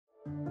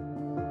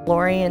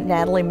Laurie and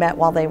Natalie met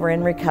while they were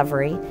in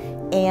recovery,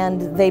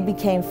 and they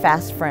became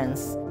fast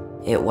friends.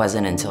 It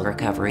wasn't until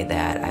recovery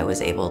that I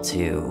was able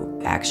to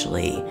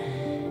actually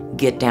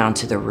get down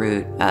to the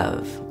root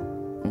of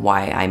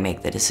why I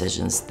make the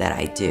decisions that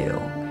I do.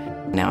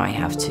 Now I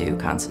have to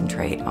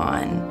concentrate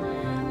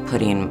on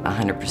putting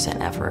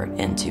 100% effort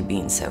into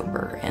being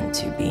sober and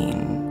to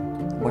being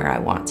where I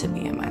want to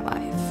be in my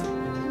life.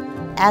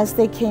 As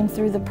they came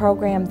through the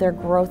program, their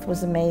growth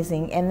was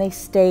amazing, and they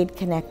stayed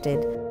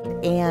connected,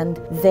 and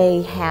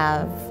they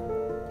have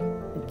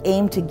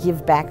aimed to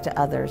give back to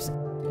others.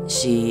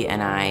 She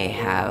and I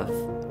have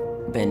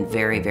been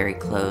very, very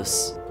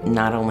close,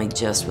 not only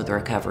just with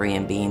recovery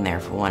and being there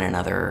for one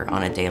another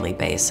on a daily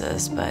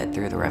basis, but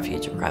through the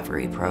Refuge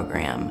Recovery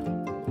Program.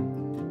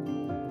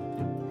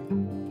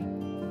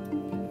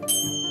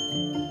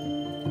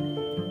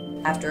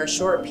 After a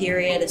short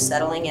period of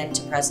settling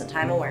into present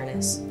time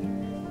awareness,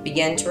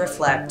 begin to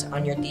reflect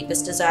on your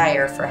deepest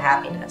desire for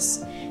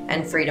happiness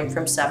and freedom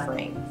from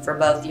suffering for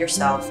both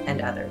yourself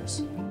and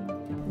others.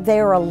 They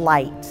are a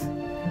light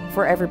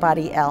for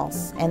everybody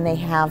else, and they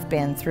have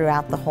been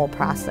throughout the whole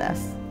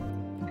process.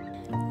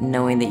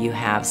 Knowing that you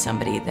have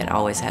somebody that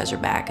always has your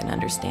back and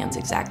understands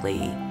exactly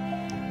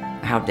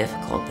how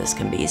difficult this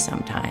can be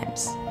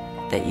sometimes,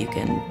 that you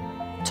can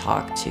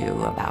talk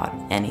to about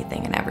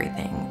anything and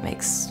everything,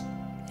 makes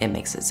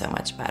it so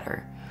much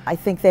better. I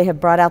think they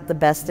have brought out the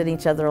best in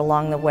each other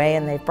along the way,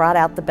 and they've brought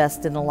out the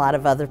best in a lot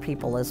of other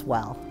people as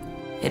well.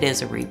 It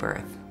is a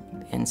rebirth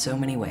in so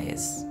many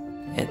ways.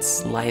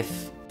 It's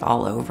life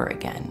all over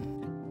again.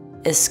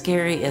 As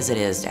scary as it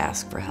is to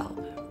ask for help,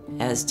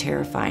 as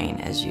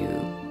terrifying as you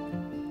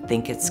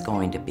think it's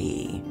going to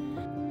be,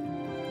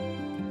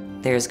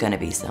 there's going to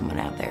be someone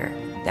out there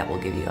that will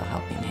give you a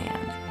helping hand.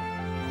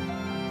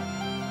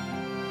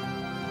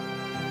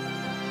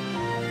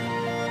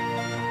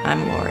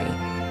 I'm Laurie,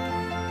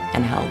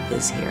 and help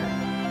is here.